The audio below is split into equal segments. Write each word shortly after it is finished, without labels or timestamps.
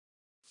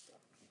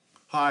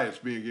Hi,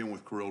 it's me again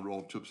with Corel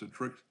Draw Tips and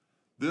Tricks.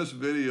 This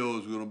video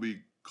is going to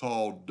be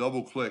called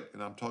Double Click,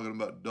 and I'm talking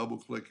about double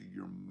clicking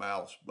your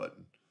mouse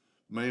button,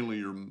 mainly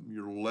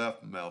your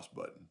left mouse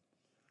button.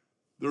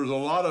 There's a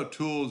lot of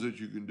tools that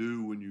you can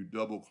do when you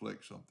double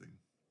click something.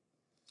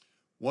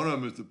 One of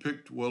them is the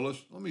pick. Well,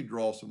 let me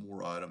draw some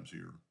more items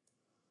here.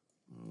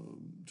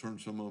 Turn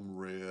some of them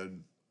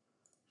red,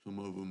 some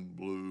of them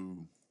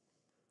blue,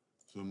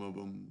 some of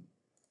them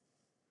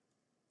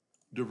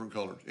different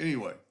colors.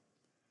 Anyway,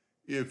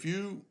 if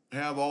you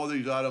have all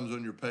these items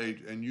on your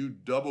page and you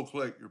double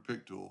click your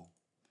pick tool,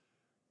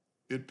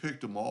 it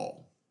picked them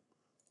all.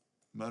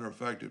 Matter of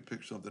fact, it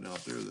picked something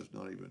out there that's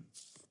not even,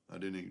 I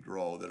didn't even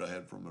draw, that I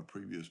had from a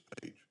previous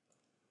page.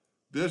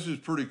 This is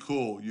pretty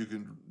cool. You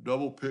can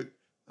double pick.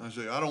 I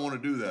say, I don't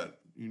want to do that.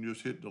 You can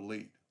just hit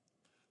delete.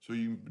 So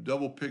you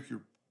double pick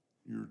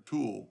your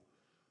tool.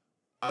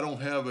 I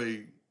don't have I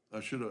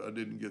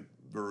didn't get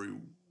very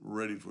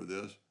ready for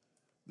this.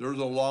 There's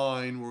a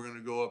line. We're going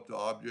to go up to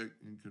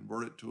object and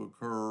convert it to a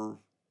curve.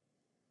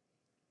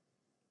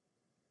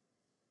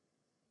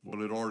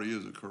 Well, it already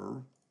is a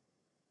curve.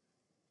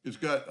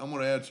 I'm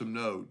going to add some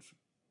nodes.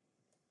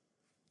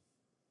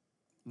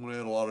 I'm going to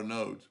add a lot of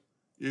nodes.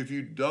 If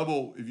you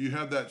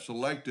have that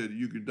selected,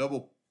 you can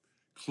double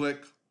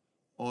click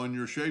on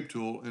your shape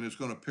tool and it's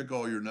going to pick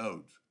all your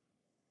nodes.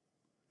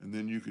 And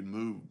then you can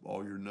move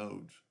all your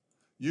nodes.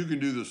 You can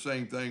do the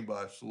same thing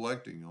by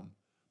selecting them,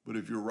 but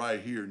if you're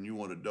right here and you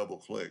want to double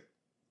click.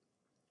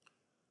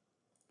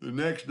 The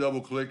next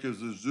double click is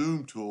the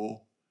zoom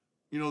tool.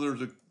 You know,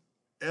 there's a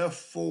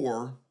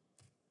F4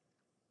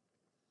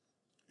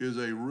 is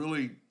a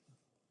really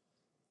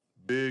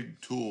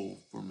big tool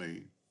for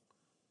me.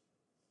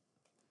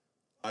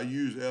 I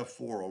use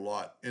F4 a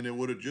lot, and it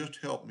would have just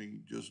helped me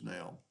just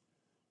now.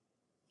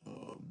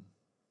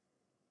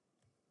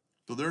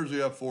 So there's the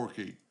F4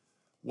 key.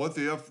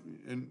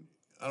 And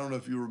I don't know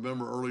if you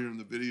remember earlier in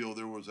the video,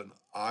 there was an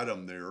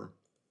item there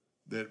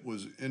that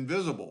was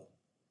invisible,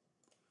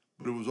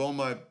 but it was on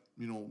my,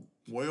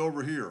 way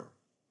over here.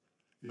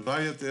 If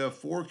I hit the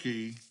F4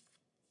 key,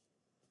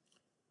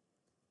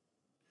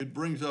 it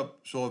brings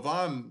up, so if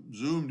I'm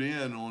zoomed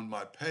in on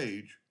my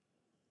page,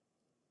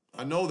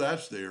 I know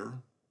that's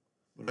there,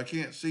 but I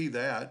can't see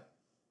that.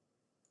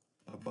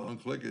 If I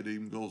unclick it, it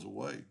even goes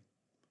away. It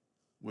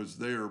was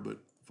there, but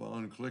if I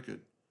unclick it.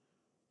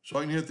 So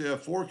I can hit the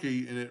F4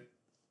 key and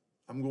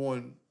I'm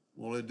going,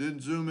 well, it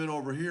didn't zoom in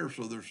over here,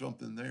 so there's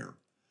something there.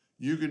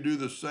 You can do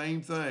the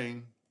same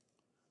thing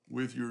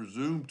with your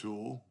zoom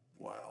tool.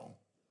 Wow,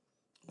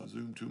 I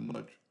zoomed too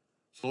much.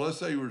 So let's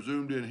say we're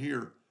zoomed in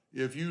here.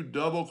 If you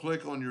double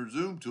click on your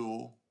zoom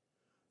tool,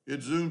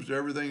 it zooms to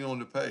everything on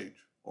the page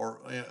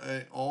or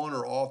on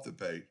or off the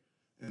page.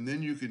 And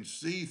then you can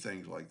see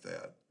things like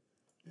that.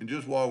 And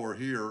just while we're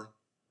here,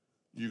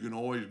 you can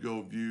always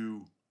go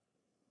view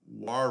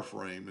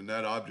wireframe and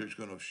that object's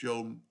going to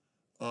show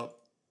up,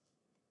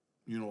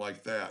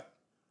 like that.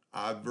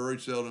 I very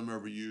seldom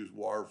ever use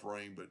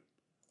wireframe, but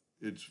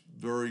it's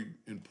very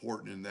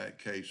important in that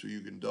case. So you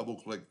can double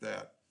click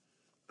that.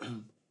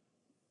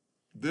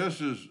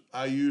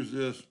 I use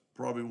this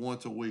probably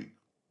once a week.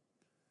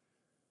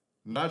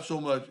 Not so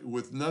much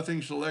with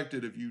nothing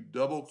selected. If you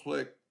double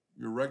click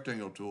your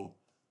rectangle tool,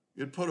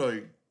 it put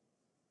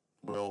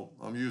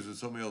I'm using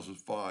somebody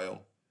else's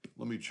file.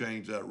 Let me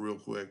change that real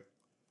quick.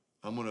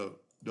 I'm going to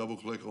double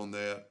click on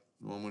that.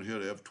 I'm going to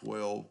hit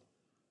F12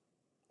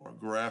 or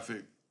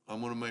graphic.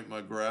 I'm going to make my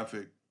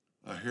graphic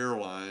a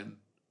hairline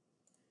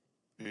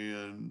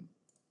and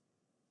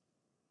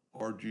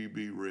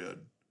RGB red,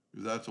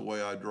 because that's the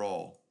way I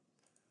draw.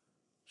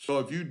 So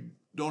if you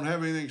don't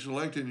have anything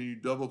selected and you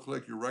double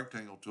click your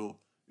rectangle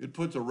tool, it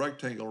puts a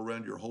rectangle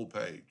around your whole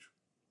page.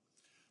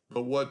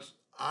 But what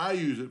I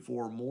use it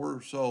for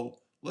more so,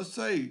 let's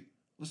say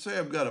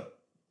I've got a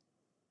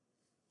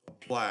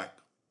plaque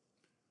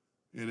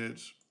and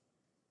it's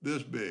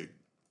this big.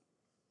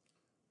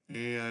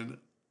 And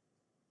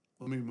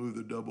let me move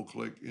the double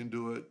click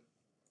into it.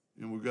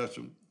 And we got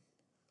some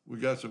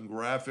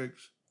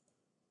graphics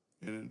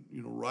and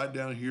right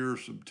down here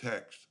some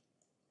text.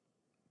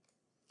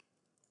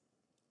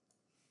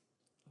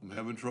 I'm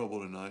having trouble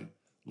tonight.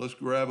 Let's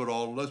grab it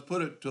all. Let's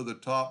put it to the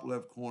top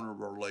left corner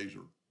of our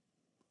laser.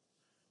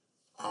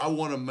 I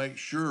want to make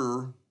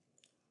sure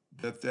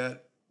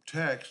that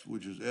text,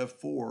 which is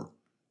F4,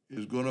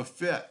 is going to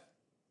fit.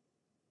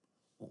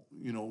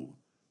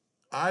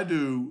 I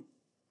do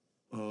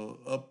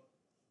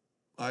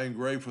I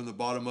engrave from the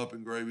bottom up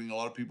engraving. A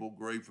lot of people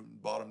engrave from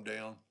bottom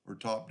down or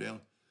top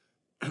down.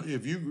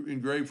 If you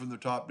engrave from the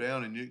top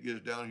down and it gets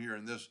down here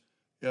and this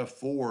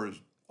F4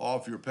 is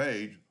off your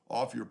page,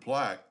 off your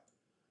plaque,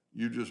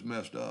 you just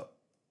messed up.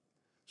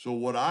 So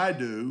what I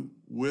do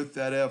with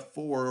that F4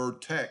 or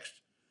text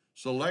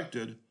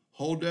selected,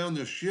 hold down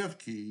the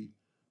shift key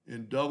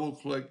and double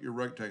click your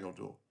rectangle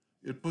tool.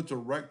 It puts a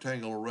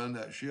rectangle around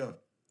that shift,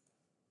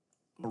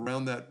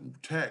 around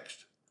that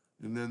text.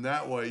 And then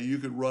that way you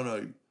could run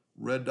a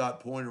red dot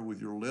pointer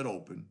with your lid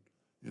open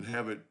and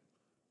have it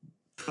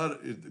cut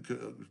it,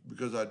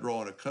 because I draw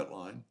on a cut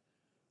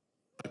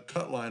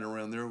cut line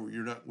around there where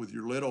you're not, with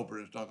your lid open,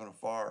 it's not going to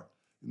fire.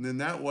 And then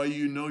that way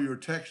you know your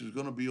text is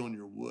going to be on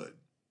your wood.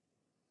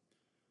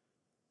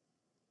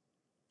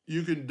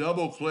 You can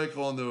double click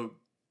on the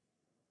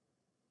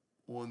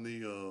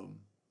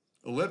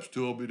ellipse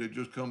tool, but it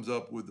just comes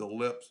up with the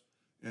ellipse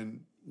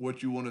and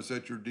what you want to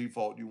set your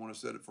default. You want to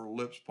set it for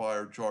ellipse pie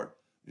or chart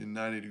in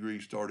 90-degree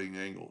starting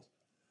angles.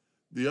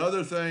 The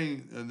other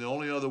thing, and the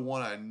only other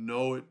one I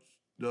know it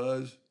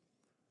does,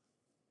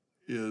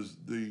 is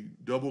the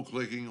double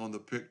clicking on the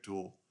pick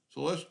tool.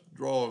 So let's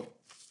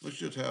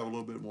just have a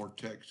little bit more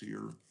text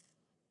here.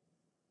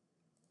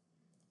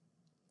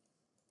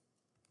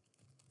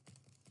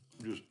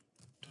 Just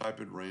type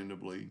it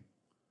randomly.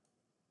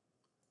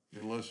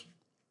 And let's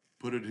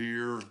put it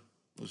here.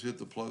 Let's hit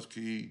the plus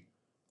key,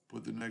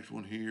 put the next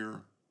one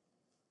here.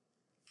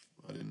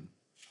 I didn't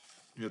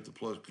hit the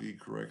plus key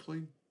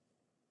correctly.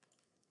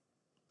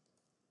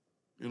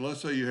 And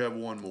let's say you have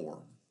one more.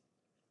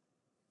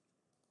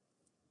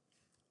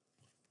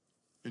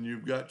 And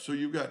you've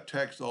got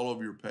text all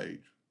over your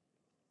page.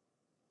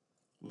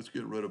 Let's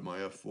get rid of my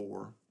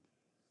F4.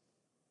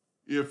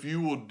 If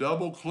you will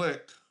double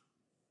click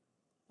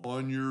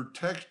on your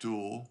text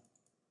tool,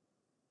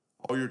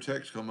 all your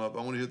text come up.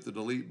 I want to hit the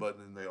delete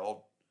button and they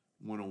all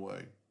went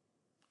away.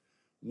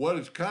 What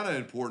is kind of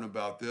important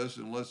about this,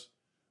 and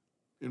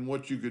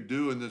what you could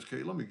do in this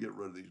case, let me get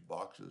rid of these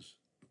boxes.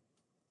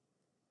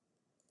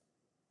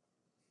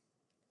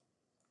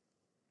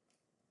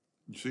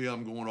 You see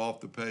I'm going off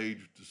the page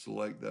to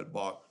select that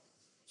box.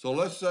 So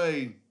let's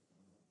say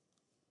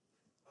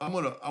I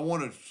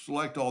want to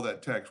select all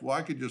that text. Well,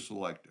 I could just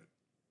select it.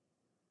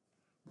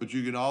 But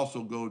you can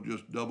also go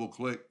just double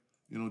click,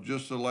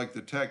 just select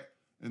the text,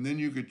 and then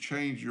you could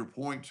change your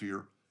points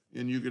here,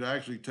 and you could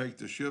actually take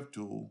the shift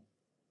tool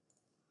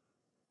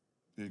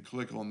and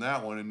click on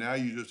that one, and now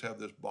you just have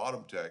this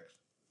bottom text.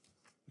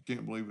 I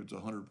can't believe it's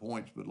 100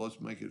 points, but let's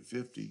make it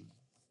 50.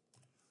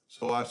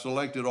 So I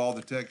selected all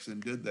the text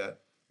and did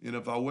that. And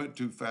if I went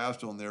too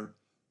fast on there,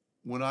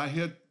 when I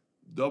hit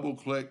double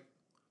click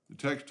the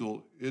text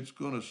tool, it's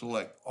going to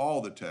select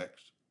all the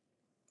text.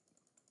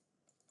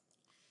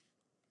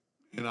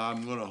 And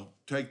I'm going to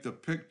take the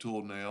pick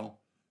tool now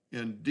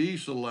and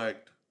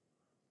deselect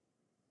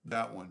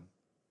that one,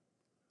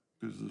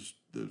 because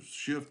the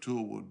shift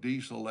tool will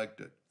deselect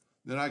it.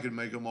 Then I can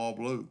make them all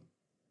blue.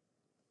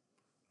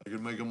 I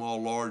can make them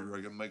all larger.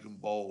 I can make them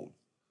bold.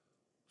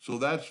 So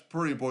that's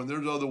pretty important.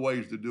 There's other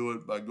ways to do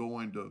it by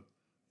going to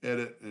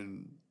edit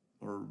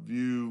or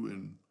view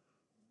and,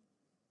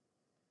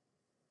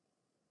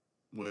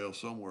 well,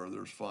 somewhere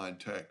there's find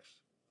text.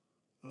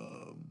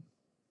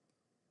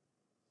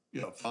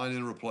 Find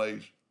and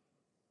replace.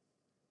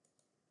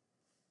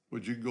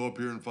 But you can go up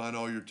here and find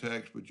all your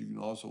text, but you can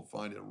also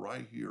find it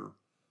right here.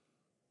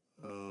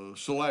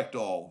 Select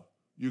all.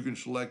 You can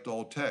select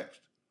all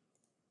text.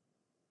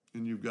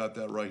 And you've got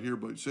that right here.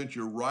 But since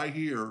you're right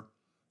here,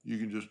 you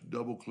can just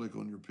double click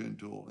on your pen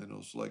tool and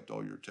it'll select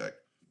all your text.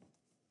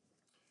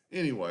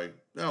 Anyway,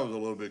 that was a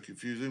little bit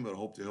confusing, but I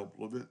hope to help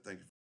a little bit. Thank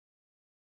you.